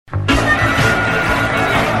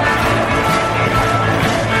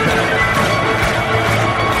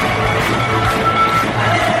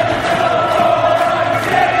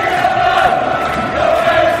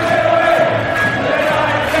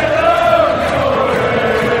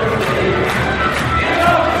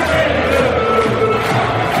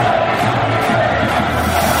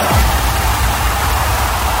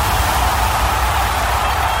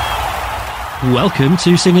Welcome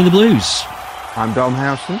to Singing the Blues. I'm Dom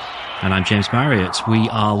Howson. And I'm James Marriott. We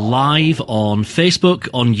are live on Facebook,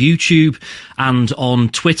 on YouTube, and on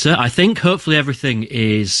Twitter. I think hopefully everything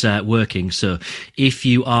is working. So if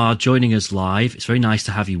you are joining us live, it's very nice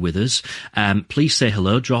to have you with us. Please say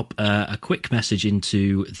hello. Drop a quick message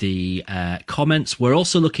into the comments. We're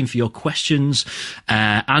also looking for your questions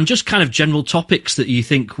and just kind of general topics that you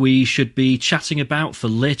think we should be chatting about for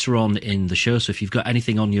later on in the show. So if you've got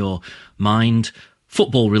anything on your mind,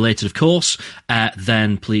 football related, of course,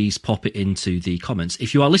 then please pop it into the comments.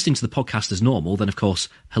 If you are listening to the podcast as normal, then of course,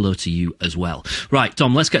 hello to you as well. Right,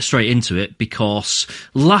 Dom, let's get straight into it, because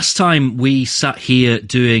last time we sat here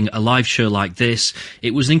doing a live show like this,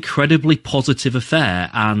 it was an incredibly positive affair,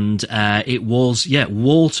 and it was,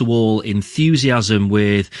 wall-to-wall enthusiasm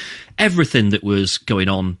with everything that was going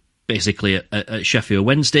on, basically, at Sheffield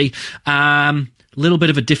Wednesday. Little bit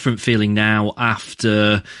of a different feeling now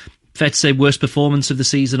after, fair to say, worst performance of the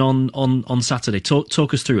season on Saturday.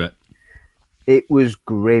 Talk us through it. It was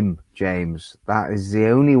grim, James. That is the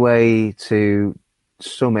only way to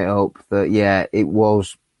sum it up. That, it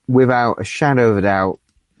was, without a shadow of a doubt,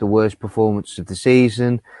 the worst performance of the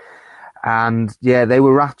season. And, they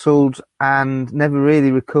were rattled and never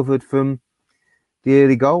really recovered from the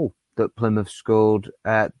early goal that Plymouth scored,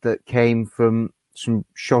 that came from some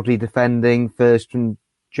shoddy defending, first from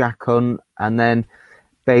Jack Hunt, and then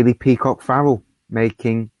Bailey Peacock-Farrell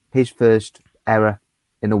making his first error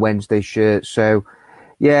in a Wednesday shirt. So,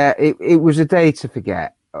 it was a day to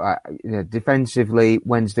forget. Defensively,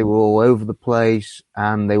 Wednesday were all over the place,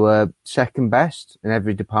 and they were second best in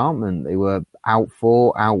every department. They were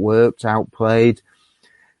outfought, outworked, outplayed.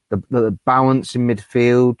 The balance in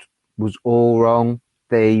midfield was all wrong.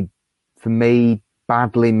 They, for me,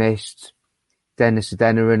 badly missed Dennis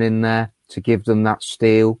Adeniran in there to give them that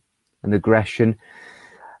steel and aggression.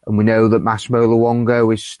 And we know that Massimo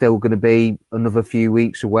Luongo is still going to be another few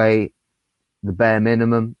weeks away, the bare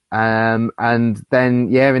minimum. And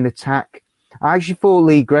then, in attack, I actually thought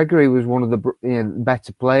Lee Gregory was one of the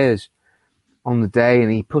better players on the day,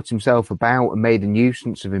 and he put himself about and made a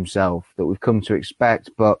nuisance of himself that we've come to expect.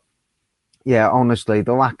 But, honestly,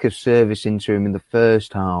 the lack of service into him in the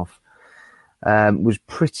first half was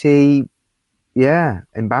pretty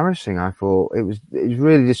embarrassing. I thought it was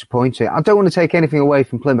really disappointing. I don't want to take anything away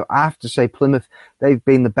from Plymouth. I have to say, Plymouth, they've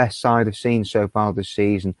been the best side I've seen so far this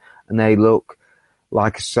season, and they look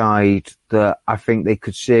like a side that I think they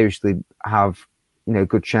could seriously have,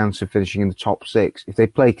 good chance of finishing in the top six if they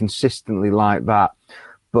play consistently like that.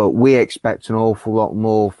 But we expect an awful lot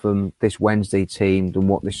more from this Wednesday team than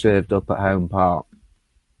what they served up at Home Park.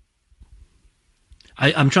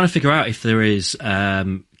 I'm trying to figure out if there is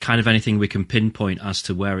kind of anything we can pinpoint as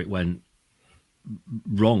to where it went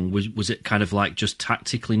wrong. Was it kind of like just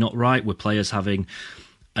tactically not right? Were players having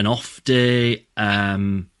an off day?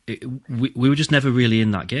 We were just never really in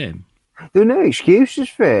that game. There were no excuses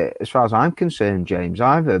for it, as far as I'm concerned, James,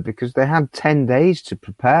 either, because they had 10 days to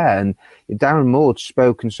prepare. And Darren Moore had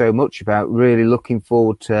spoken so much about really looking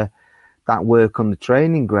forward to that work on the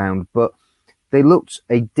training ground. But they looked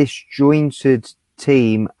a disjointed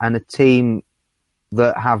team, and a team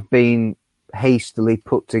that have been hastily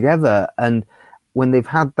put together. And when they've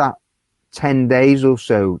had that 10 days or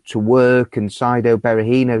so to work, and Saido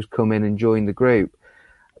Berahino's come in and joined the group,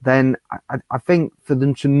 then I think for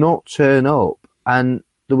them to not turn up, and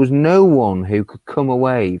there was no one who could come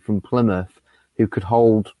away from Plymouth who could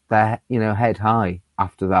hold their head high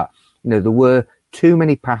after that. There were too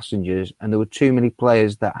many passengers, and there were too many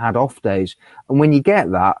players that had off days. And when you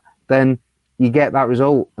get that, then you get that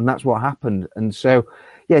result, and that's what happened. And so,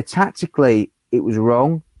 tactically, it was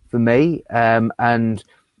wrong for me. And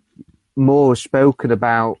Moore has spoken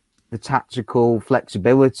about the tactical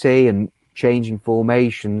flexibility and changing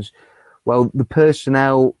formations. Well, the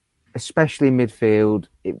personnel, especially in midfield,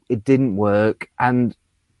 it didn't work. And,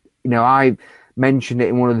 I mentioned it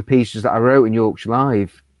in one of the pieces that I wrote in Yorkshire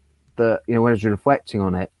Live, that, when I was reflecting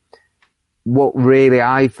on it, what really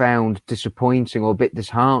I found disappointing or a bit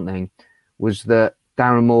disheartening was that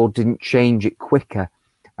Darren Moore didn't change it quicker.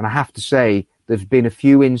 And I have to say, there's been a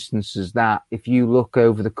few instances that, if you look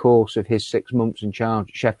over the course of his 6 months in charge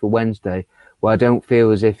at Sheffield Wednesday, where I don't feel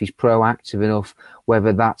as if he's proactive enough,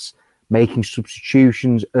 whether that's making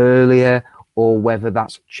substitutions earlier or whether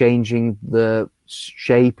that's changing the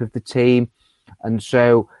shape of the team. And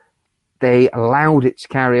so they allowed it to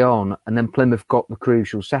carry on, and then Plymouth got the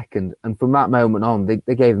crucial second. And from that moment on,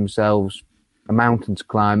 they gave themselves a mountain to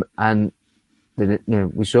climb, and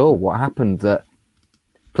we saw what happened, that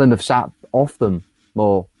Plymouth sat off them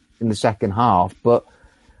more in the second half. But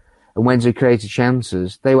And Wednesday created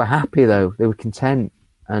chances. They were happy though; they were content,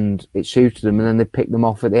 and it suited them. And then they picked them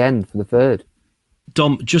off at the end for the third.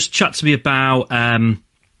 Dom, just chat to me about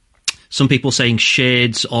some people saying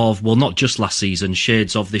shades of, well, not just last season,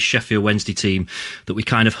 shades of this Sheffield Wednesday team that we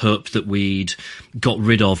kind of hoped that we'd got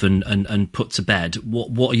rid of and put to bed.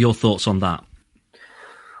 What are your thoughts on that?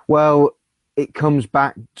 Well, it comes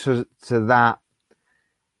back to that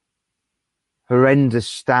horrendous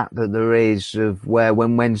stat that there is of where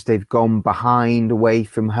when Wednesday have gone behind away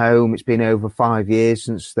from home, it's been over 5 years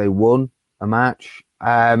since they won a match,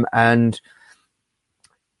 and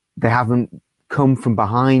they haven't come from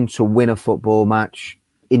behind to win a football match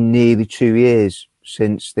in nearly 2 years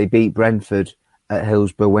since they beat Brentford at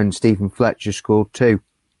Hillsborough when Stephen Fletcher scored 2.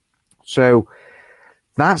 So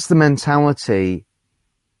that's the mentality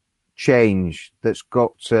change that's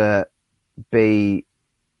got to be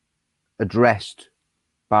addressed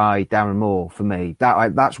by Darren Moore for me.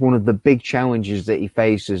 That's one of the big challenges that he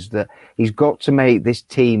faces, that he's got to make this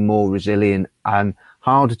team more resilient and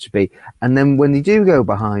harder to beat. And then when they do go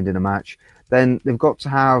behind in a match, then they've got to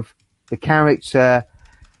have the character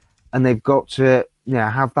and they've got to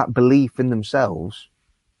have that belief in themselves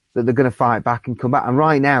that they're going to fight back and come back. And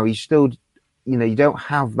right now, he's still, you don't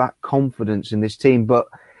have that confidence in this team. But,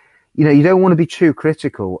 you don't want to be too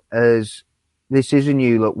critical, as this is a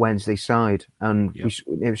new look Wednesday side. And it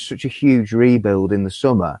was such a huge rebuild in the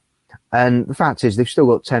summer. And the fact is, they've still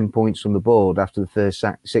got 10 points on the board after the first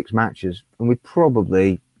 6 matches. And we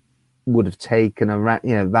probably would have taken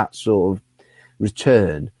that sort of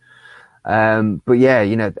return. But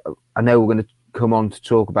yeah, I know we're going to come on to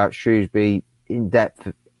talk about Shrewsbury in depth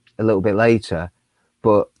a little bit later,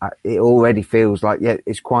 but it already feels like,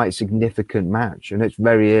 it's quite a significant match, and it's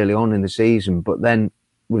very early on in the season. But then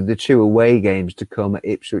with the 2 away games to come at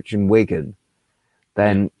Ipswich and Wigan,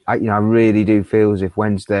 then I really do feel as if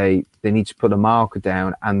Wednesday, they need to put a marker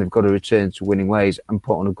down and they've got to return to winning ways and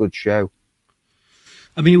put on a good show.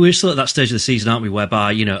 I mean, we're still at that stage of the season, aren't we,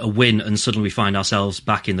 whereby, a win and suddenly we find ourselves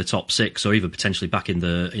back in the top 6 or even potentially back in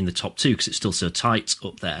the top 2 because it's still so tight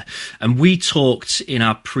up there. And we talked in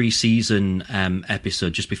our pre-season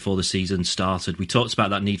episode just before the season started, we talked about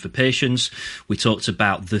that need for patience. We talked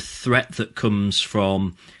about the threat that comes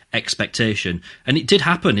from expectation, and it did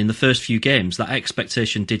happen in the first few games. That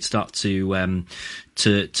expectation did start to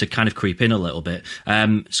kind of creep in a little bit. Just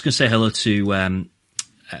going to say hello to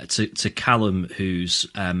Callum, who's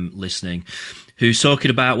listening, who's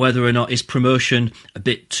talking about whether or not is promotion a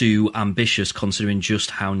bit too ambitious considering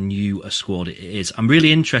just how new a squad it is. I'm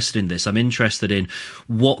really interested in this. I'm interested in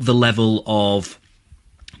what the level of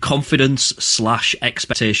confidence /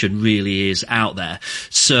 expectation really is out there.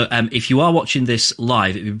 So if you are watching this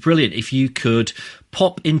live, it'd be brilliant if you could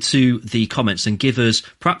pop into the comments and give us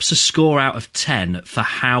perhaps a score out of 10 for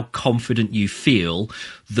how confident you feel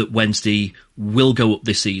that Wednesday will go up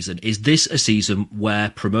this season. Is this a season where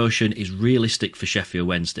promotion is realistic for Sheffield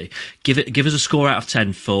Wednesday? Give us a score out of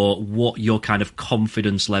 10 for what your kind of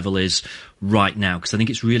confidence level is right now, because I think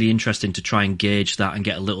it's really interesting to try and gauge that and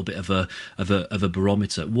get a little bit of a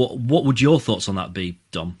barometer. What would your thoughts on that be,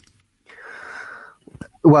 Dom?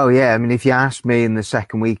 Well, yeah, I mean, if you asked me in the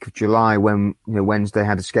second week of July when Wednesday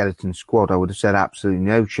had a skeleton squad, I would have said absolutely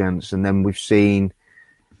no chance. And then we've seen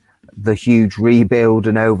the huge rebuild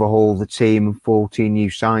and overhaul the team and 14 new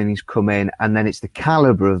signings come in. And then it's the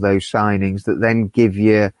calibre of those signings that then give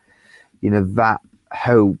you, that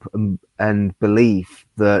hope and belief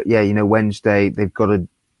that, Wednesday, they've got a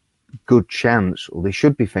good chance, or they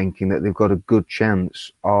should be thinking that they've got a good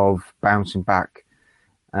chance of bouncing back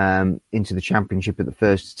into the Championship at the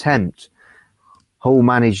first attempt. Hull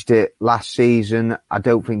managed it last season. I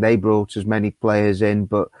don't think they brought as many players in,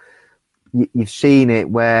 but you've seen it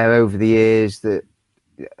where over the years that,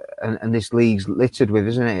 and this league's littered with,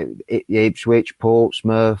 isn't it? Ipswich,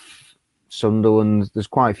 Portsmouth, Sunderland. There's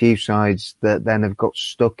quite a few sides that then have got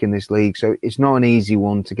stuck in this league, so it's not an easy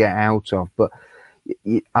one to get out of. But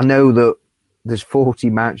I know that there's 40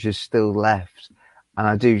 matches still left. And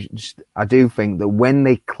I do think that when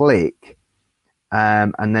they click,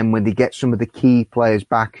 and then when they get some of the key players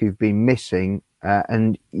back who've been missing,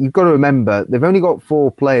 and you've got to remember, they've only got 4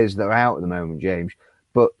 players that are out at the moment, James,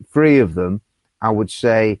 but 3 of them, I would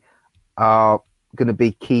say, are going to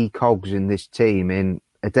be key cogs in this team in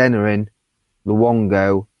Adeniran,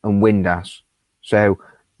 Luongo and Windass. So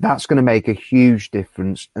that's going to make a huge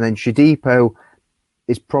difference. And then Shodipo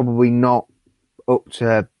is probably not up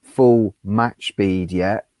to full match speed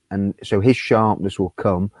yet, and so his sharpness will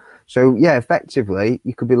come. So yeah, effectively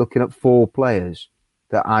you could be looking at 4 players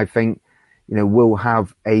that I think will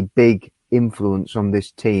have a big influence on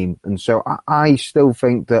this team. And so I still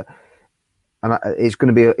think that and it's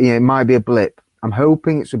going to be, it might be a blip. I'm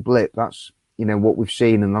hoping it's a blip. That's, what we've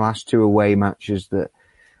seen in the last 2 away matches, that,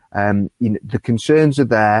 the concerns are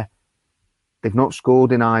there. They've not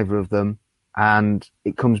scored in either of them. And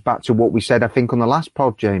it comes back to what we said, I think, on the last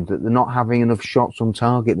pod, James, that they're not having enough shots on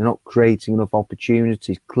target. They're not creating enough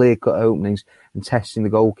opportunities, clear-cut openings, and testing the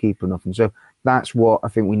goalkeeper enough. And so that's what I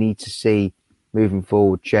think we need to see moving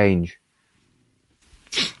forward change.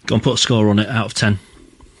 Go and put a score on it out of 10.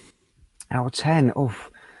 Out of 10?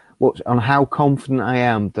 On how confident I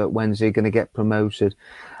am that Wednesday are going to get promoted.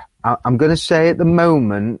 I'm going to say at the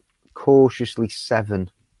moment, cautiously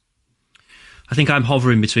 7. I think I'm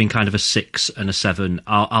hovering between kind of a 6 and a 7.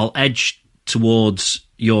 I'll edge towards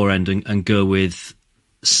your end and go with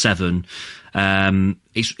 7.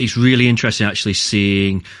 It's really interesting actually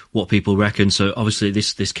seeing what people reckon. So obviously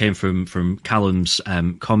this came from Callum's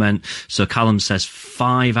comment. So Callum says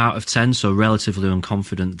 5 out of 10, so relatively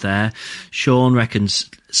unconfident there. Sean reckons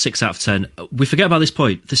 6 out of 10. We forget about this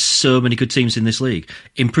point. There's so many good teams in this league.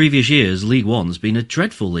 In previous years, League One's been a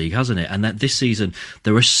dreadful league, hasn't it? And that this season,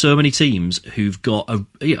 there are so many teams who've got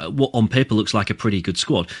what on paper looks like a pretty good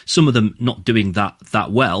squad. Some of them not doing that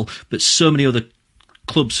well, but so many other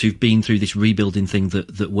clubs who've been through this rebuilding thing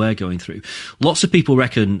that we're going through. Lots of people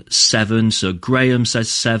reckon 7. So Graham says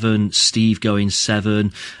 7. Steve going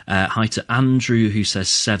 7. Hi to Andrew, who says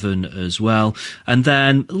 7 as well. And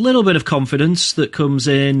then a little bit of confidence that comes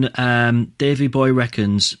in. Davey Boy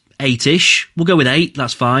reckons 8-ish. We'll go with 8.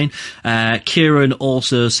 That's fine. Kieran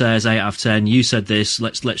also says 8 out of 10. You said this.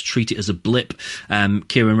 Let's treat it as a blip.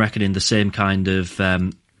 Kieran reckoning the same kind of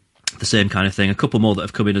thing. A couple more that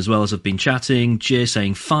have come in as well as I've been chatting. Jay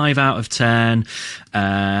saying 5 out of 10.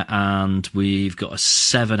 And we've got a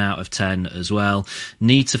 7 out of 10 as well.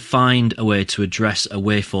 Need to find a way to address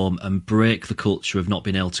away form and break the culture of not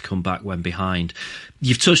being able to come back when behind.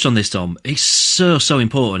 You've touched on this, Tom. It's so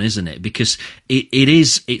important, isn't it? Because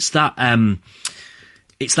it's that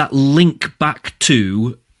link back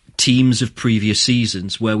to teams of previous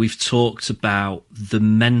seasons where we've talked about the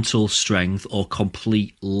mental strength or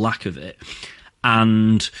complete lack of it.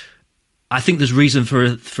 And I think there's reason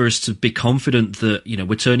for us to be confident that,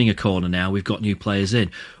 we're turning a corner now. We've got new players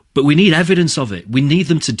in, but we need evidence of it. We need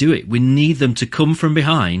them to do it. We need them to come from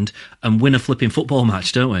behind and win a flipping football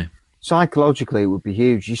match, don't we? Psychologically, it would be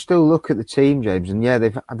huge. You still look at the team, James, and yeah,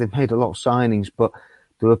 they've made a lot of signings, but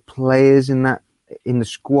there are players in the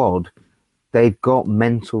squad. They've got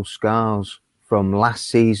mental scars from last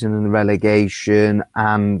season and the relegation,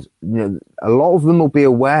 and a lot of them will be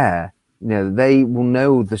aware. They will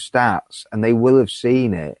know the stats and they will have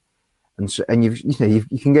seen it. And you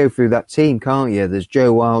can go through that team, can't you? There's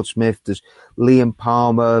Joe Wildsmith, there's Liam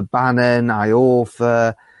Palmer, Bannon,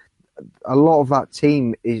 Iorfa. A lot of that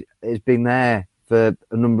team has been there for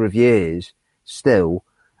a number of years still,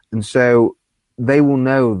 and so they will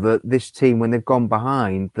know that this team, when they've gone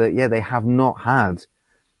behind, that, they have not had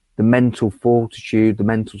the mental fortitude, the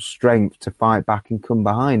mental strength to fight back and come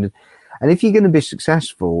behind. And if you're going to be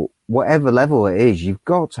successful, whatever level it is, you've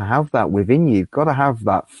got to have that within you. You've got to have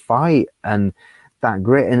that fight and that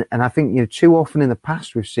grit. And I think, too often in the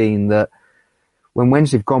past, we've seen that when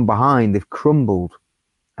Wednesday have gone behind, they've crumbled.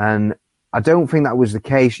 And I don't think that was the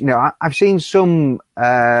case. I've seen some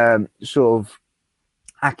sort of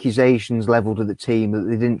accusations levelled at the team that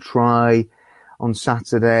they didn't try on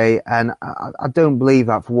Saturday, and I don't believe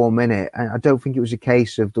that for 1 minute. And I don't think it was a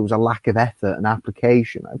case of there was a lack of effort and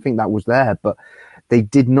application. I think that was there, but they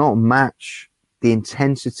did not match the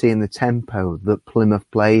intensity and the tempo that Plymouth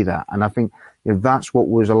played at. And I think that's what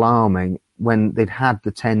was alarming when they'd had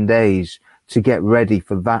the 10 days to get ready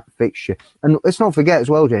for that fixture. And let's not forget as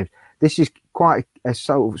well, James, this is quite a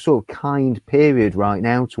sort of kind period right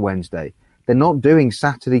now to Wednesday. They're not doing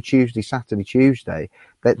Saturday, Tuesday.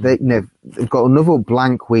 They've got another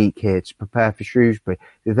blank week here to prepare for Shrewsbury.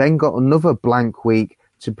 They've then got another blank week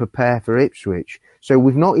to prepare for Ipswich. So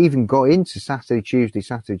we've not even got into Saturday, Tuesday,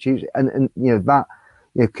 and that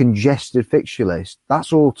congested fixture list.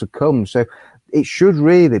 That's all to come. So it should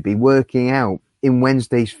really be working out in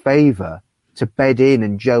Wednesday's favour to bed in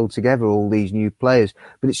and gel together all these new players.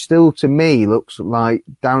 But it still, to me, looks like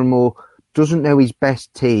Darren Moore doesn't know his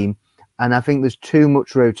best team. And I think there's too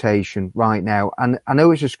much rotation right now. And I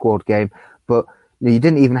know it's a squad game, but you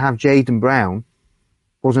didn't even have Jaden Brown,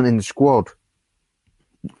 wasn't in the squad.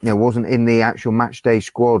 Wasn't in the actual match day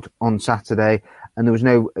squad on Saturday. And there was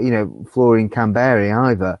no, Florian Canberry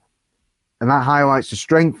either. And that highlights the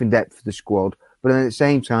strength and depth of the squad. But then at the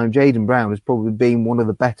same time, Jaden Brown has probably been one of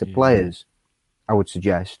the better players, I would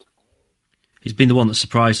suggest. He's been the one that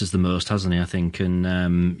surprised us the most, hasn't he, I think?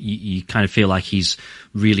 And you kind of feel like he's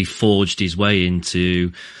really forged his way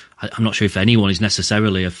into... I'm not sure if anyone is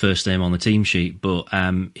necessarily a first name on the team sheet, but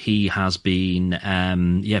he has been,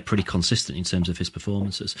 pretty consistent in terms of his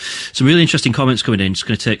performances. Some really interesting comments coming in. Just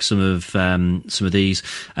going to take some of these.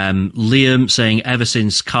 Liam saying, ever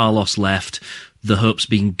since Carlos left, the hope's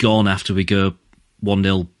been gone after we go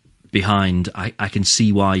 1-0 behind. I can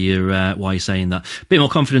see why you're saying that. A bit more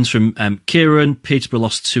confidence from Kieran. Peterborough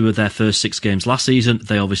lost 2 of their first 6 games last season.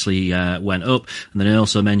 They obviously went up. And then he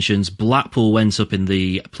also mentions Blackpool went up in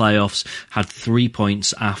the playoffs, had 3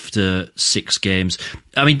 points after 6 games.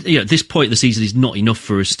 I mean, at this point of the season is not enough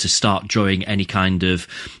for us to start drawing any kind of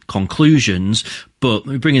conclusions. But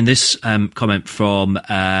we bring in this comment from,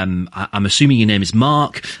 I'm assuming your name is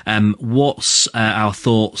Mark. What's our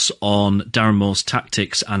thoughts on Darren Moore's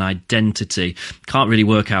tactics and identity? Can't really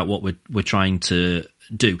work out what we're trying to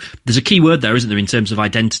do. There's a key word there, isn't there, in terms of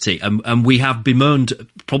identity? And we have bemoaned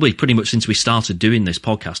probably pretty much since we started doing this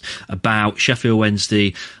podcast about Sheffield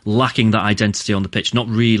Wednesday lacking that identity on the pitch, not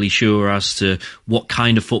really sure as to what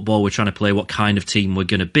kind of football we're trying to play, what kind of team we're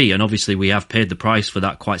going to be. And obviously we have paid the price for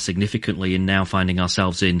that quite significantly in now finding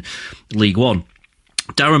ourselves in League One.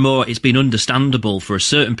 Darren Moore, it's been understandable for a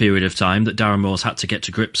certain period of time that Darren Moore's had to get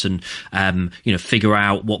to grips and, figure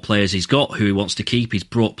out what players he's got, who he wants to keep. He's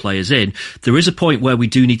brought players in. There is a point where we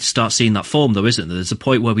do need to start seeing that form, though, isn't there? There's a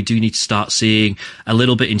point where we do need to start seeing a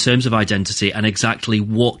little bit in terms of identity and exactly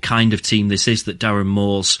what kind of team this is that Darren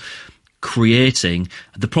Moore's creating.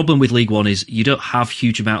 The problem with League One is you don't have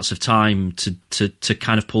huge amounts of time to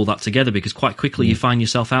kind of pull that together, because quite quickly you find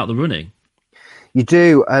yourself out of the running. You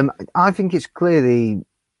do. I think it's clear the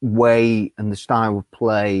way and the style of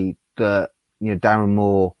play that Darren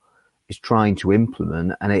Moore is trying to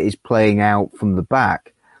implement, and it is playing out from the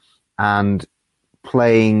back and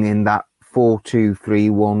playing in that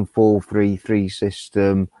 4-2-3-1, 4-3-3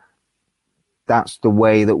 system. That's the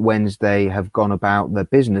way that Wednesday have gone about their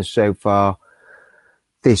business so far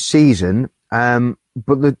this season. But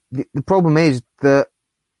the problem is that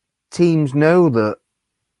teams know that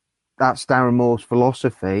that's Darren Moore's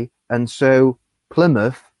philosophy, and so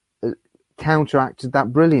Plymouth counteracted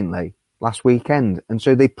that brilliantly last weekend. And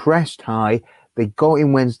so they pressed high, they got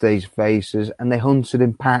in Wednesday's faces, and they hunted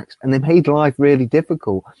in packs, and they made life really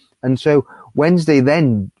difficult. And so Wednesday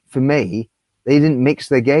then, for me, they didn't mix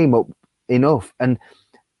their game up enough. And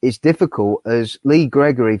it's difficult as Lee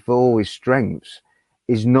Gregory, for all his strengths,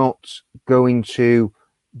 is not going to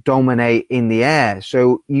dominate in the air.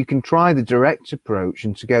 So you can try the direct approach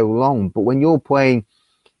and to go long, but when you're playing,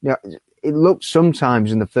 it looked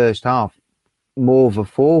sometimes in the first half more of a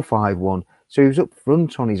 4-5-1. So he was up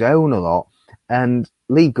front on his own a lot. And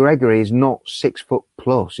Lee Gregory is not 6 foot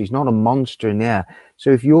plus. He's not a monster in the air.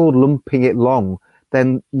 So if you're lumping it long,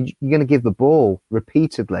 then you're going to give the ball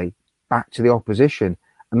repeatedly back to the opposition.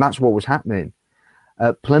 And that's what was happening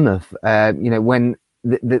at Plymouth. When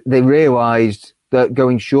they realised that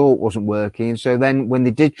going short wasn't working. And so then when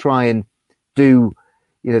they did try and do,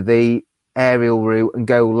 the aerial route and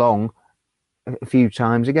go long a few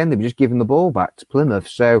times, again, they were just giving the ball back to Plymouth.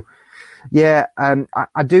 So, I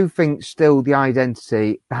do think still the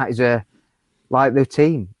identity, that is like the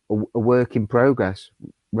team, a work in progress,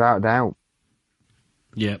 without a doubt.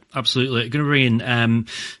 Yeah, absolutely. Going to bring in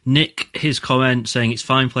Nick, his comment saying it's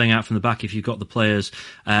fine playing out from the back if you've got the players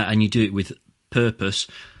and you do it with purpose.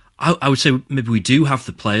 I would say maybe we do have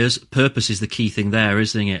the players. Purpose is the key thing there,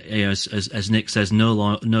 isn't it? As Nick says,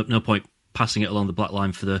 no point passing it along the back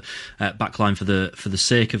line for the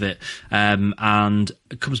sake of it. And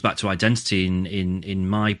it comes back to identity in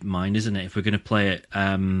my mind, isn't it? If we're going to play it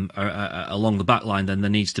along the back line, then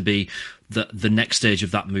there needs to be the next stage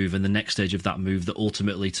of that move and the next stage of that move that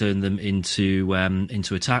ultimately turn them into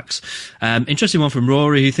attacks. Interesting one from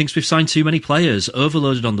Rory, who thinks we've signed too many players,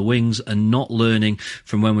 overloaded on the wings and not learning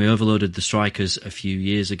from when we overloaded the strikers a few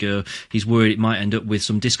years ago. He's worried it might end up with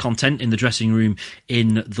some discontent in the dressing room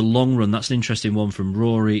in the long run. That's an interesting one from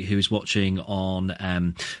Rory, who's watching on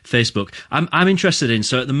Facebook. I'm interested in,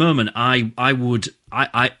 so at the moment I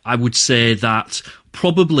would say that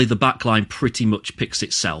probably the back line pretty much picks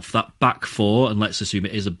itself. That back four, and let's assume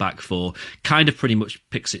it is a back four, kind of pretty much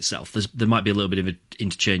picks itself. There might be a little bit of an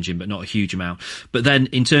interchanging, but not a huge amount. But then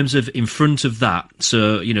in terms of in front of that,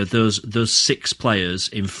 so, those 6 players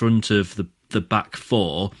in front of the back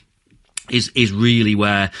four is really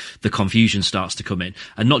where the confusion starts to come in.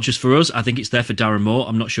 And not just for us, I think it's there for Darren Moore.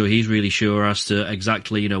 I'm not sure he's really sure as to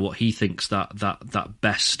exactly, what he thinks that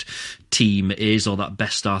best team is, or that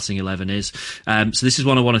best starting 11 is. So this is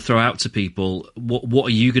one I want to throw out to people. What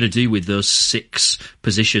are you going to do with those 6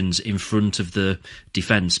 positions in front of the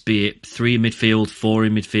defence? Be it 3 in midfield, 4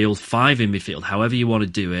 in midfield, 5 in midfield, however you want to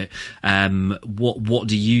do it. What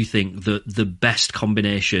do you think the best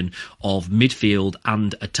combination of midfield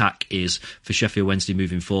and attack is for Sheffield Wednesday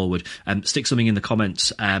moving forward? Stick something in the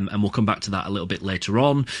comments, and we'll come back to that a little bit later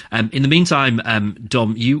on. In the meantime,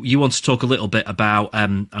 Dom, you want to talk a little bit about,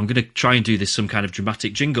 I'm going to try and do this some kind of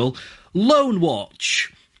dramatic jingle, Loan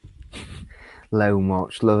Watch. Loan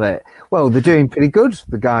Watch, love it. Well, they're doing pretty good,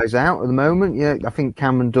 the guys out at the moment. Yeah, I think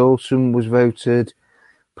Cameron Dawson was voted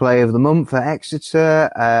Player of the Month at Exeter.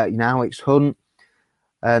 Alex Hunt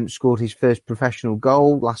scored his first professional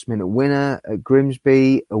goal, last-minute winner at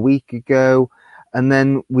Grimsby a week ago. And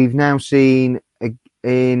then we've now seen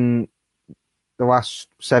in the last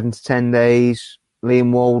 7 to 10 days,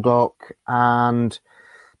 Liam Waldock and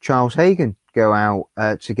Charles Hagan go out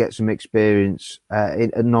to get some experience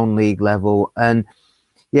at non-league level. And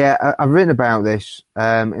yeah, I've written about this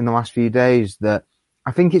in the last few days, that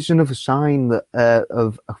I think it's another sign that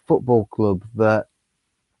of a football club that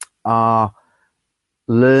are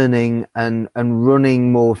learning and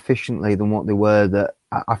running more efficiently than what they were. That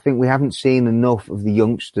I think we haven't seen enough of the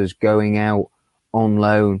youngsters going out on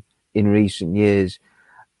loan in recent years.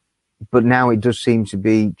 But now it does seem to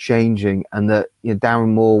be changing, and that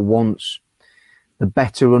Darren Moore wants the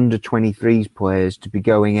better under-23s players to be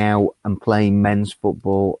going out and playing men's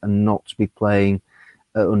football and not to be playing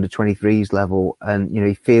at under-23s level. And,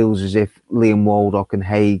 he feels as if Liam Waldock and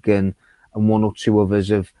Hagan and one or two others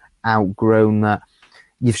have outgrown that.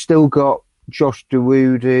 You've still got Josh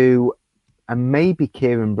Dawudu and maybe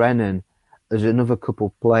Kieran Brennan as another couple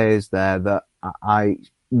of players there that I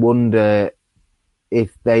wonder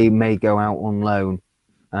if they may go out on loan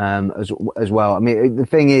as well. I mean, the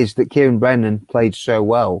thing is that Kieran Brennan played so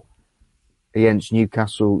well against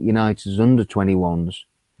Newcastle United's under-21s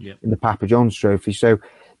in the Papa John's Trophy. So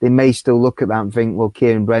they may still look at that and think, well,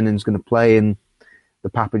 Kieran Brennan's going to play in the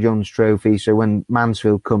Papa John's Trophy. So when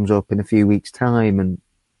Mansfield comes up in a few weeks' time and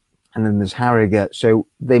then there's Harrogate. So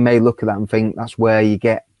they may look at that and think that's where you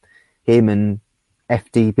get him and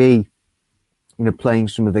FDB, playing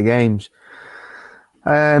some of the games.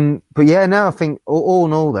 But yeah, no, I think all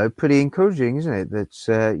in all, though, pretty encouraging, isn't it? That,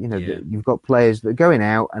 that you've got players that are going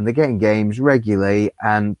out and they're getting games regularly,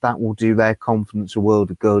 and that will do their confidence a world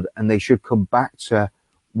of good. And they should come back to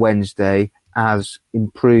Wednesday as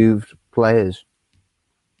improved players.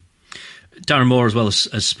 Darren Moore as well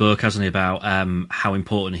has spoke, hasn't he, about how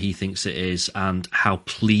important he thinks it is and how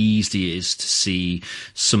pleased he is to see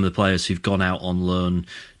some of the players who've gone out on loan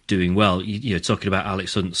doing well. You're talking about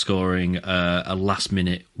Alex Hunt scoring a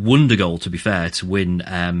last-minute wonder goal, to be fair, to win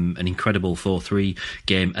an incredible 4-3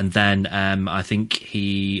 game. And then I think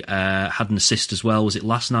he had an assist as well. Was it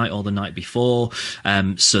last night or the night before?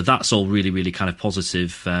 So that's all really, really kind of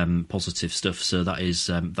positive stuff. So that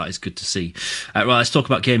is good to see. Right, let's talk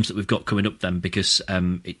about games that we've got coming up then, because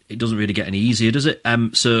it doesn't really get any easier, does it?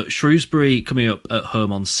 So Shrewsbury coming up at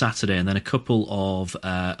home on Saturday, and then a couple of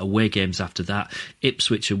away games after that.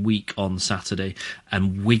 Ipswich a week on Saturday,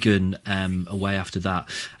 and Wigan away after that.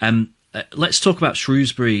 Let's talk about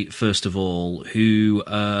Shrewsbury first of all, who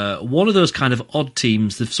one of those kind of odd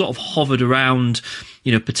teams. They've sort of hovered around,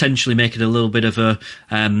 potentially making a little bit of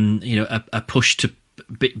a push to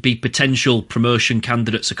be potential promotion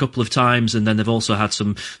candidates a couple of times, and then they've also had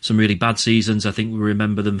some really bad seasons. I think we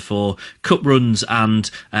remember them for cup runs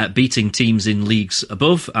and beating teams in leagues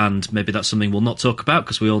above, and maybe that's something we'll not talk about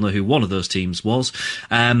because we all know who one of those teams was.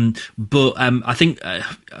 But I think,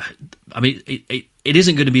 it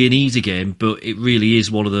isn't going to be an easy game, but it really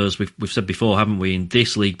is one of those we've said before, haven't we? In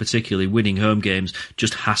this league, particularly, winning home games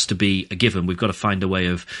just has to be a given. We've got to find a way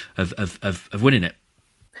of winning it.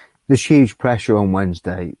 There's huge pressure on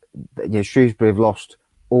Wednesday. Shrewsbury have lost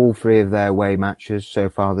all 3 of their away matches so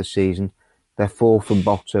far this season. They're 4th from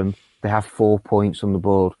bottom. They have 4 points on the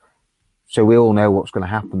board. So we all know what's going to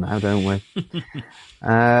happen now, don't we?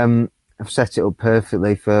 I've set it up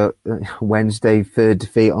perfectly for Wednesday, 3rd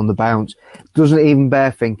defeat on the bounce. Doesn't even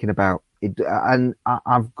bear thinking about it. And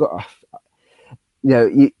I've got...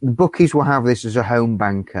 the bookies will have this as a home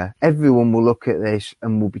banker. Everyone will look at this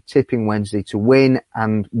and will be tipping Wednesday to win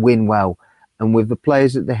and win well. And with the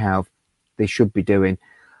players that they have, they should be doing.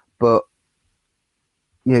 But,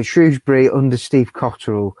 Shrewsbury under Steve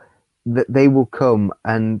Cotterill, that they will come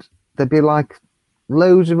and they'll be like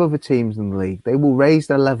loads of other teams in the league. They will raise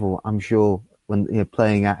their level, I'm sure, when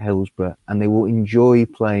playing at Hillsborough, and they will enjoy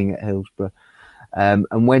playing at Hillsborough. And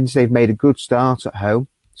Wednesday have made a good start at home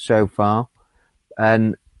so far.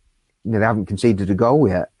 And they haven't conceded a goal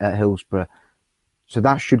yet at Hillsborough. So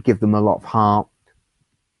that should give them a lot of heart.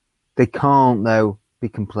 They can't, though, be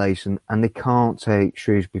complacent, and they can't take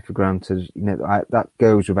Shrewsbury for granted. That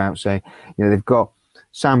goes without saying. They've got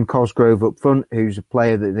Sam Cosgrove up front, who's a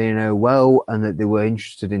player that they know well and that they were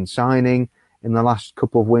interested in signing in the last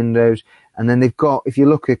couple of windows. And then they've got, if you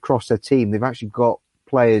look across their team, they've actually got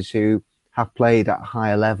players who have played at a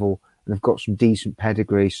higher level and they've got some decent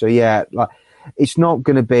pedigree. So yeah, it's not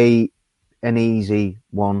going to be an easy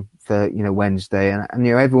one for Wednesday, and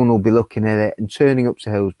everyone will be looking at it and turning up to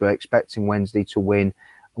Hillsborough expecting Wednesday to win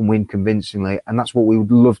and win convincingly, and that's what we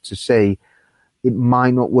would love to see. It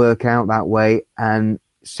might not work out that way, and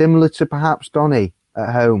similar to perhaps Donny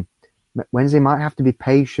at home, Wednesday might have to be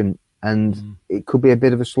patient, and it could be a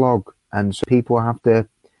bit of a slog, and so people have to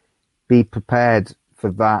be prepared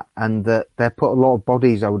for that, and that they put a lot of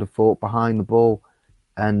bodies, I would have thought, behind the ball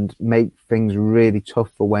and make things really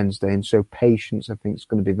tough for Wednesday. And so patience, I think, is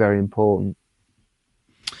going to be very important.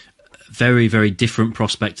 Very, very different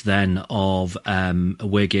prospect then of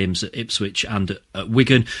away games at Ipswich and at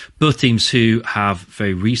Wigan. Both teams who have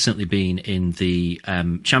very recently been in the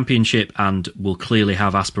Championship and will clearly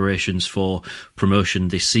have aspirations for promotion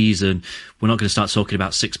this season. We're not going to start talking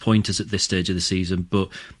about 6-pointers at this stage of the season, but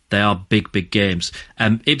they are big, big games.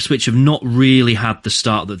 Ipswich have not really had the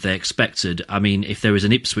start that they expected. I mean, if there is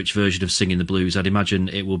an Ipswich version of Singing the Blues, I'd imagine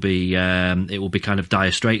it will be kind of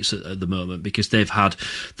dire straits at the moment, because they've had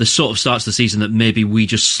the sort of starts to the season that maybe we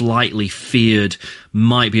just slightly feared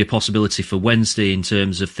might be a possibility for Wednesday in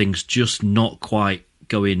terms of things just not quite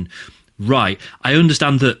going right. I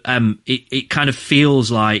understand that it kind of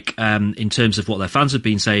feels like, in terms of what their fans have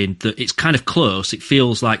been saying, that it's kind of close. It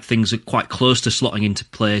feels like things are quite close to slotting into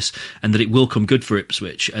place and that it will come good for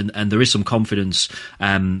Ipswich. And there is some confidence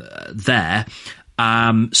there.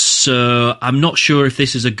 So I'm not sure if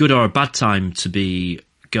this is a good or a bad time to be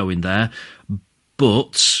going there.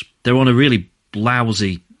 But they're on a really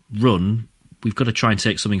lousy run. We've got to try and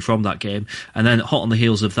take something from that game. And then hot on the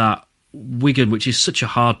heels of that, Wigan, which is such a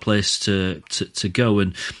hard place to go,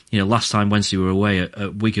 and last time Wednesday we were away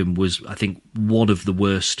at Wigan was, I think, one of the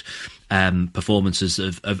worst performances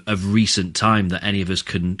of recent time that any of us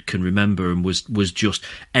can remember, and was just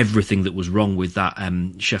everything that was wrong with that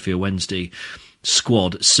Sheffield Wednesday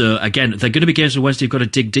squad. So again, they're going to be games on Wednesday. We've got to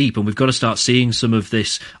dig deep, and we've got to start seeing some of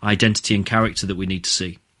this identity and character that we need to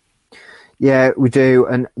see. Yeah, we do,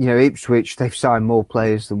 and Ipswich, they've signed more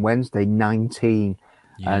players than Wednesday, 19.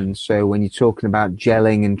 Yeah. And so when you're talking about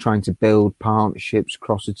gelling and trying to build partnerships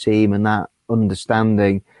across a team and that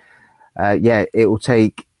understanding, it will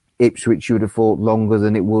take Ipswich, you would have thought, longer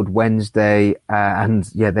than it would Wednesday. And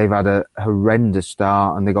they've had a horrendous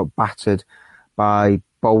start, and they got battered by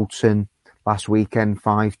Bolton last weekend,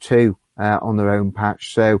 5-2 on their own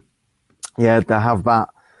patch. So, they have that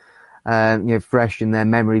fresh in their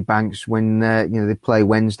memory banks when they play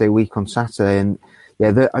Wednesday week on Saturday. And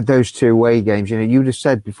those two away games, you would have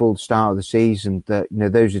said before the start of the season that,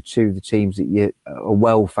 those are two of the teams that you are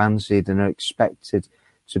well fancied and are expected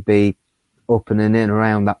to be up and in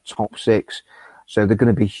around that top 6. So they're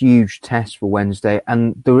going to be huge tests for Wednesday.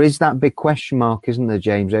 And there is that big question mark, isn't there,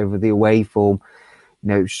 James, over the away form?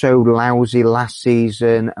 So lousy last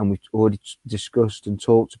season, and we've already discussed and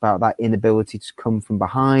talked about that inability to come from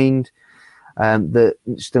behind, that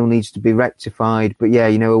still needs to be rectified. But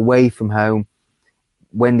away from home,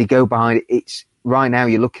 when they go behind, it's right now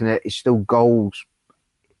you're looking at it's still goals.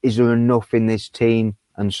 Is there enough in this team?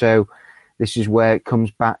 And so this is where it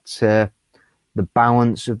comes back to the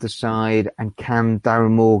balance of the side, and can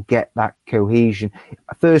Darren Moore get that cohesion?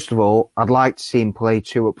 First of all, I'd like to see him play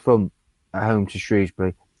 2 up front at home to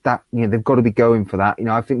Shrewsbury. That they've got to be going for that.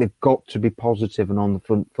 I think they've got to be positive and on the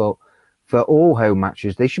front foot for all home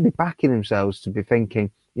matches. They should be backing themselves to be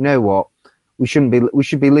thinking, you know what? We should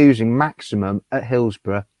be losing maximum at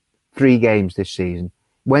Hillsborough 3 games this season.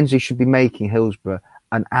 Wednesday should be making Hillsborough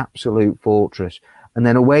an absolute fortress. And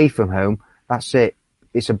then away from home, that's it.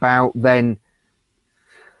 It's about then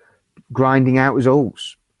grinding out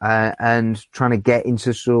results and trying to get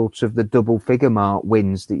into sort of the double figure mark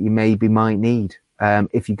wins that you might need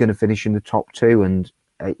if you're going to finish in the top 2. And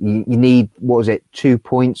you need, 2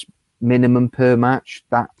 points minimum per match.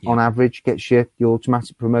 That on average gets you your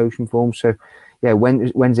automatic promotion form. So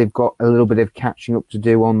Wednesday they've got a little bit of catching up to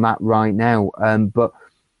do on that right now. But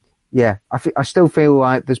I still feel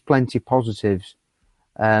like there's plenty of positives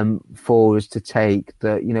for us to take.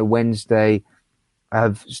 That Wednesday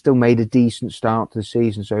have still made a decent start to the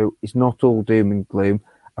season, so it's not all doom and gloom.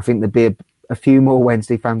 I think there'll be a few more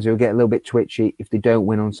Wednesday fans who'll get a little bit twitchy if they don't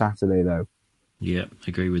win on Saturday, though. Yeah,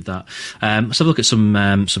 agree with that. Let's have a look at some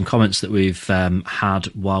comments that we've had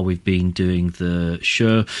while we've been doing the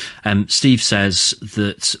show. Steve says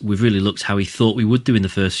that we've really looked how he thought we would do in the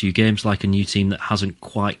first few games, like a new team that hasn't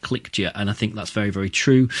quite clicked yet, and I think that's very, very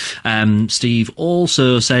true. Steve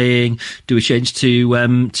also saying, do we change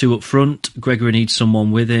to two up front? Gregory needs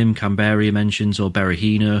someone with him. Camberia mentions, or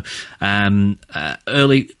Berahino.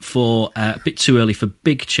 Early for a bit too early for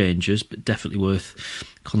big changes, but definitely worth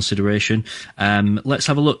consideration. Let's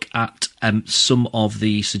have a look at some of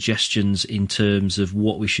the suggestions in terms of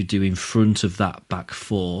what we should do in front of that back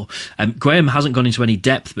four. Graham hasn't gone into any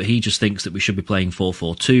depth, but he just thinks that we should be playing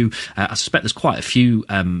 4-4-2. I suspect there's quite a few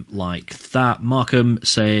like that. Markham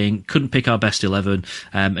saying couldn't pick our best 11,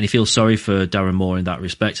 and he feels sorry for Darren Moore in that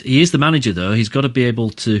respect. He is the manager, though. He's got to be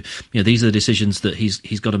able to, these are the decisions that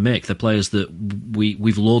he's got to make. The players that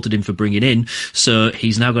we've lauded him for bringing in, so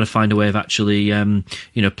he's now got to find a way of actually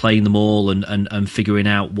playing them all and figuring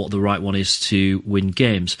out what the right one is to win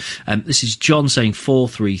games. This is John saying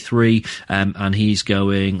 4-3-3, and he's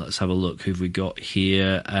going, let's have a look who've we got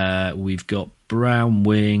here. We've got Brown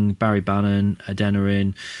wing, Barry Bannon,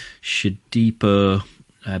 Adeniran, Shadipo,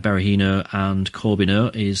 Berahino and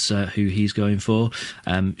Corbineau is who he's going for.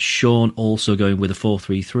 Sean also going with a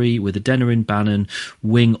 4-3-3 with Adeniran, Bannon,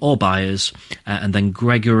 Wing or Byers, and then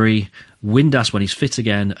Gregory, Windass when he's fit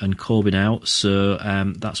again, and Corbin out. So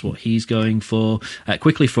that's what he's going for.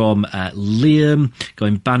 Quickly from Liam,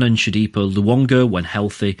 going Bannon, Shadipo, Luongo when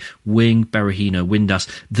healthy, Wing, Berahino, Windass.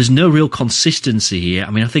 There's no real consistency here.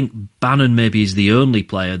 I mean, I think Bannon maybe is the only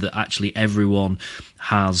player that actually everyone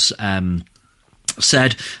has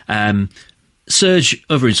said. Serge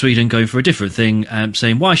over in Sweden going for a different thing,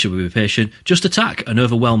 saying, why should we be patient? Just attack and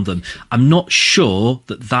overwhelm them. I'm not sure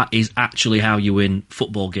that is actually how you win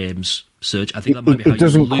football games, Serge. I think that might be how you lose. It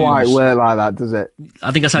doesn't quite work like that, does it?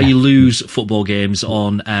 I think that's how you lose football games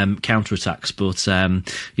on counter-attacks, but,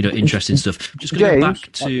 interesting stuff. Just going James,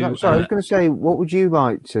 back to... I was going to say, what would you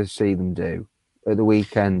like to see them do at the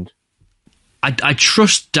weekend? I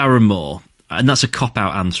trust Darren Moore, and that's a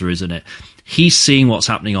cop-out answer, isn't it? He's seeing what's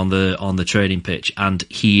happening on the training pitch, and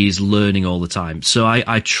he is learning all the time. So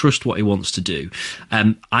I trust what he wants to do.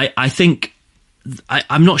 I think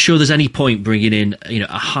I'm not sure there's any point bringing in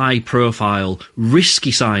a high-profile,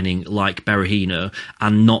 risky signing like Berahino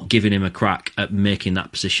and not giving him a crack at making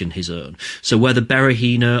that position his own. So whether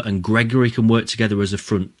Berahino and Gregory can work together as a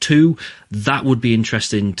front two, that would be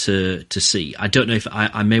interesting to see. I don't know if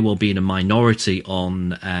I may well be in a minority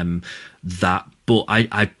on that. But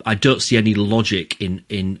I don't see any logic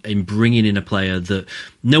in bringing in a player that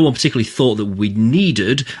no one particularly thought that we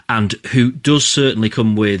needed, and who does certainly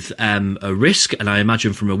come with a risk, and I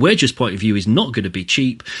imagine from a wages point of view is not going to be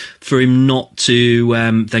cheap, for him not to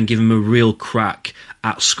then give him a real crack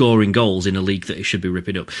at scoring goals in a league that he should be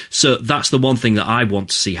ripping up. So that's the one thing that I want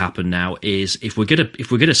to see happen now, is if we're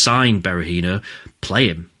gonna sign Berahino, play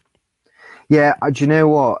him. Yeah, do you know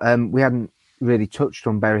what? We hadn't really touched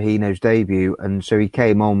on Berahino's debut, and so he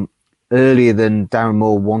came on earlier than Darren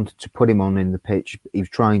Moore wanted to put him on in the pitch. He was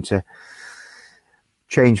trying to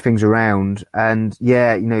change things around, and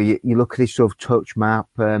you look at his sort of touch map,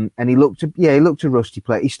 and he looked a rusty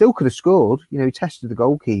player. He still could have scored. He tested the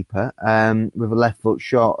goalkeeper with a left foot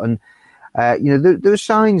shot, and there were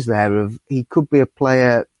signs there of he could be a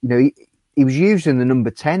player. He was used in the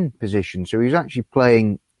number 10 position, so he was actually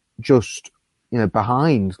playing just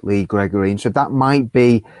behind Lee Gregory, and so that might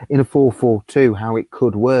be in a 4-4-2 how it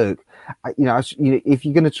could work. If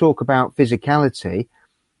you're going to talk about physicality,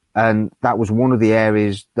 and that was one of the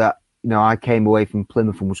areas that I came away from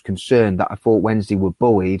Plymouth and was concerned that I thought Wednesday were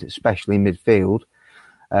buoyed, especially in midfield,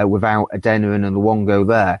 without Adeniran and Luongo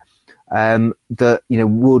there.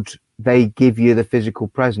 Would they give you the physical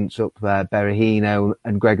presence up there, Berahino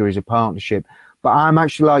and Gregory as a partnership? But I'm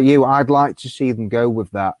actually like you. I'd like to see them go with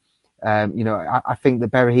that. I think that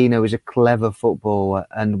Berahino is a clever footballer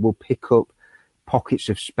and will pick up pockets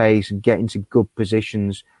of space and get into good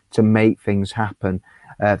positions to make things happen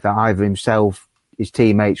for either himself, his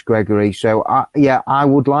teammates, Gregory. So, I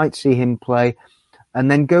would like to see him play, and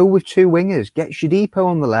then go with two wingers. Get Shadipo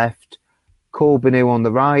on the left, Corbineau on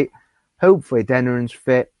the right. Hopefully Adeniran's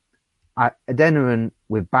fit. Adeniran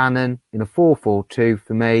with Bannon in a 4-4-2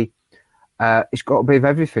 for me. It's got a bit of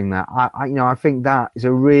everything there. I think that is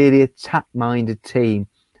a really attack-minded team,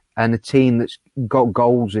 and a team that's got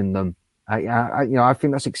goals in them. I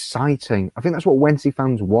think that's exciting. I think that's what Wednesday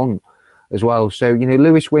fans want as well. So,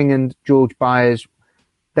 Lewis Wing and George Byers,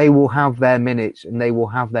 they will have their minutes and they will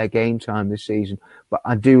have their game time this season. But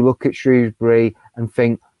I do look at Shrewsbury and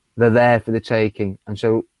think they're there for the taking. And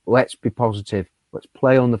so let's be positive. Let's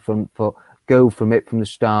play on the front foot. go from the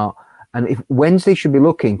start. And if Wednesday should be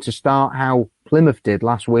looking to start how Plymouth did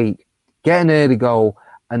last week, get an early goal,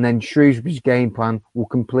 and then Shrewsbury's game plan will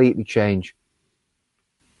completely change.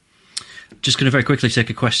 Just going to very quickly take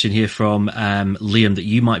a question here from Liam that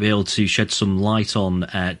you might be able to shed some light on,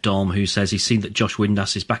 Dom, who says he's seen that Josh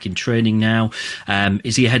Windass is back in training now.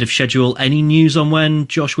 Is he ahead of schedule? Any news on when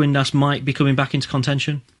Josh Windass might be coming back into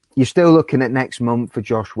contention? You're still looking at next month for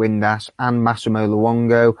Josh Windass and Massimo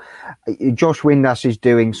Luongo. Josh Windass is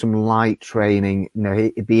doing some light training.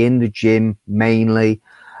 He'd be in the gym mainly.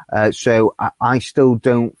 So I still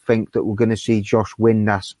don't think that we're going to see Josh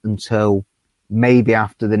Windass until maybe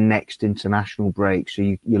after the next international break. So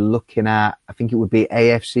you're looking at, I think it would be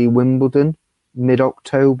AFC Wimbledon,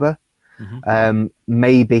 mid-October. Mm-hmm.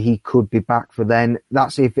 Maybe he could be back for then.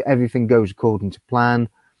 That's if everything goes according to plan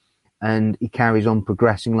and he carries on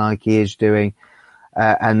progressing like he is doing.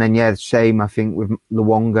 And then, the same, I think, with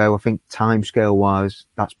Luongo. I think timescale-wise,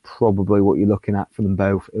 that's probably what you're looking at for them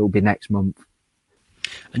both. It will be next month.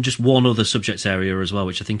 And just one other subject area as well,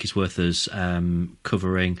 which I think is worth us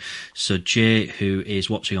covering. So Jay, who is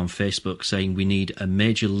watching on Facebook, saying we need a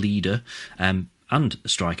major leader and a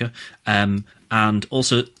striker. And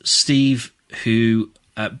also Steve, who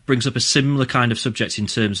brings up a similar kind of subject in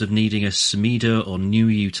terms of needing a Sumida or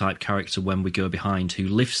Nuyu type character when we go behind, who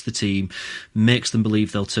lifts the team, makes them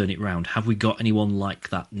believe they'll turn it round. Have we got anyone like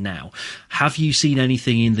that now? Have you seen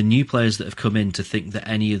anything in the new players that have come in to think that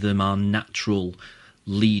any of them are natural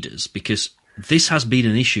leaders? Because this has been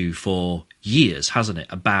an issue for years, hasn't it,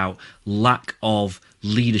 about lack of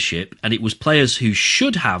leadership, and it was players who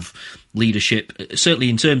should have leadership, certainly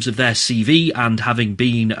in terms of their CV and having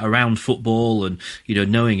been around football and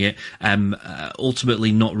knowing it,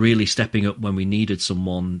 ultimately not really stepping up when we needed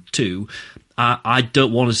someone to. I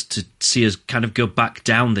don't want us to see us kind of go back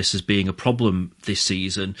down this as being a problem this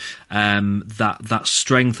season. That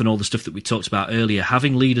strength and all the stuff that we talked about earlier,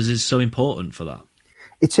 having leaders is so important for that.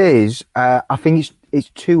 It is. I think it's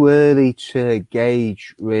too early to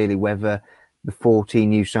gauge really whether the 14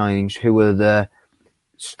 new signings, who are the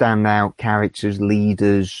standout characters,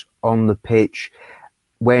 leaders on the pitch,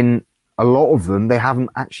 when a lot of them, they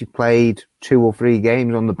haven't actually played 2 or 3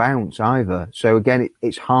 games on the bounce either. So again,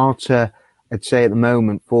 it's hard to, I'd say at the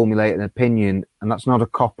moment, formulate an opinion, and that's not a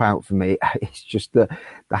cop-out for me. It's just that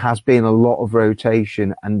there has been a lot of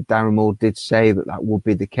rotation, and Darren Moore did say that would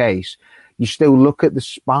be the case. You still look at the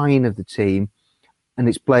spine of the team, and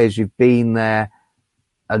it's players who've been there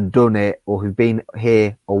and done it, or who've been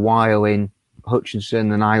here a while in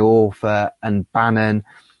Hutchinson and Iorfa and Bannon.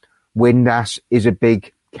 Windass is a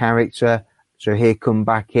big character, so he'll come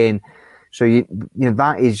back in. So you know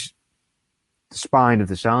that is the spine of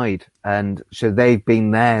the side, and so they've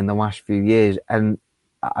been there in the last few years. And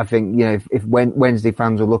I think if Wednesday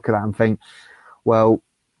fans will look at that and think, well,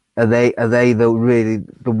 are they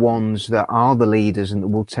the ones that are the leaders and that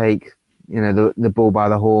will take the bull by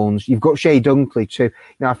the horns? You've got Shea Dunkley too.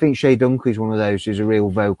 I think Shea Dunkley is one of those who's a real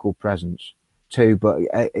vocal presence too, but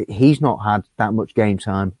he's not had that much game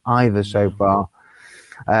time either so far.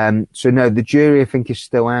 So no, the jury I think is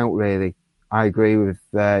still out really. I agree with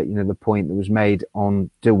the point that was made on,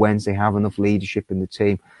 do Wednesday have enough leadership in the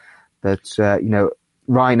team? That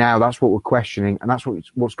right now that's what we're questioning, and that's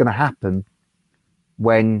what's going to happen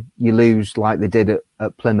when you lose like they did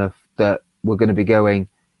at Plymouth. That we're going to be going,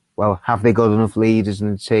 well, have they got enough leaders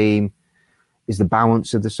in the team? Is the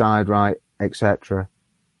balance of the side right, etc.?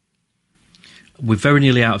 We're very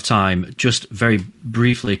nearly out of time. Just very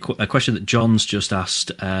briefly, a question that John's just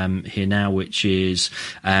asked here now, which is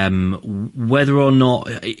whether or not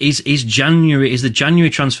is the January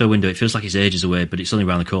transfer window? It feels like it's ages away, but it's only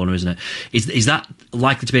around the corner, isn't it? Is that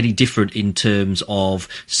likely to be any different in terms of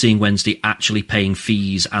seeing Wednesday actually paying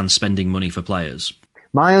fees and spending money for players?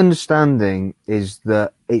 My understanding is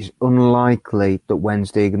that it's unlikely that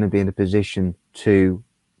Wednesday are going to be in a position to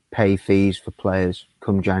pay fees for players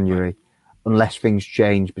come January, unless things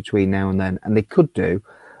change between now and then, and they could do.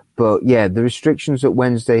 But yeah, the restrictions that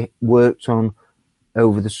Wednesday worked on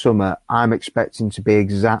over the summer, I'm expecting to be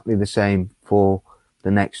exactly the same for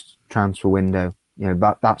the next transfer window.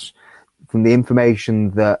 That's from the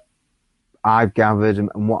information that I've gathered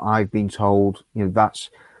and what I've been told. That's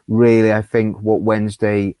really, I think, what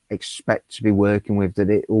Wednesday expect to be working with, that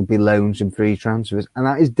it will be loans and free transfers. And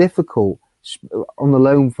that is difficult on the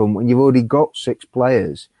loan front when you've already got 6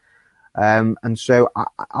 players. And so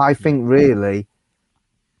I think really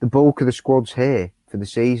the bulk of the squad's here for the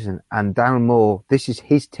season, and Darren Moore, this is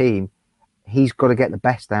his team. He's got to get the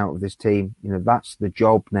best out of this team. That's the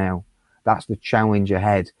job now. That's the challenge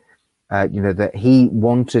ahead. that he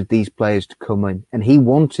wanted these players to come in, and he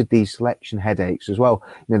wanted these selection headaches as well.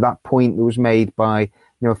 That point that was made by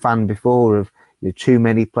a fan before of too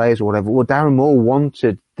many players or whatever. Well, Darren Moore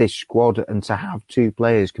wanted this squad and to have 2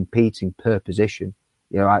 players competing per position.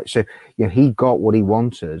 So he got what he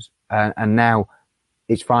wanted, and now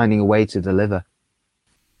it's finding a way to deliver.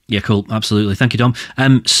 Yeah, cool. Absolutely. Thank you, Dom.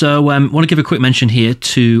 So I want to give a quick mention here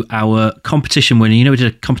to our competition winner. We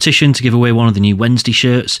did a competition to give away one of the new Wednesday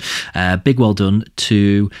shirts. Big well done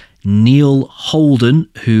to Neil Holden,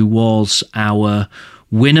 who was our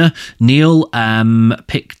winner. Neil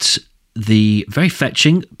picked the very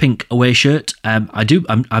fetching pink away shirt. I've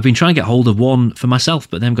been trying to get hold of one for myself,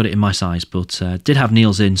 but they haven't got it in my size, but did have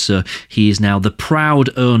Neil's in, so he is now the proud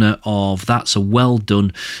owner of that. So well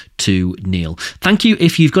done to Neil. Thank you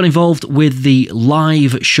if you've got involved with the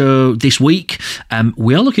live show this week.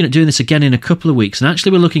 We are looking at doing this again in a couple of weeks, and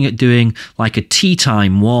actually we're looking at doing like a tea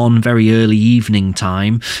time one, very early evening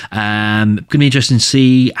time. Going to be interesting to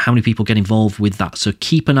see how many people get involved with that, so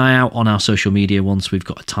keep an eye out on our social media. Once we've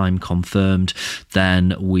got a time confirmed,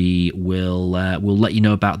 then we will we'll let you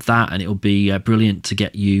know about that, and it'll be brilliant to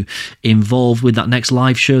get you involved with that next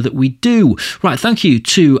live show that we do. Right, thank you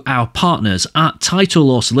to our partners at Title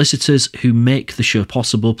Law Solicitors who make the show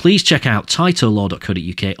possible. Please check out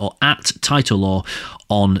titlelaw.co.uk or at Title Law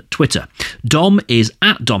on Twitter. Dom is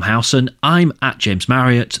at Dom Howson. I'm at James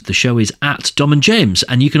Marriott. The show is at Dom and James.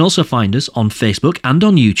 And you can also find us on Facebook and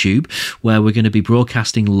on YouTube, where we're going to be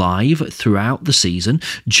broadcasting live throughout the season.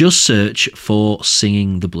 Just search for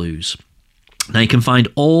Singing the Blues. Now you can find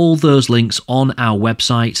all those links on our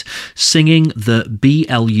website,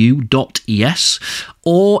 singingtheblu.es,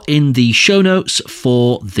 or in the show notes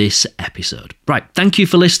for this episode. Right, thank you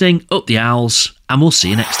for listening. Up the owls, and we'll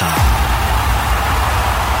see you next time.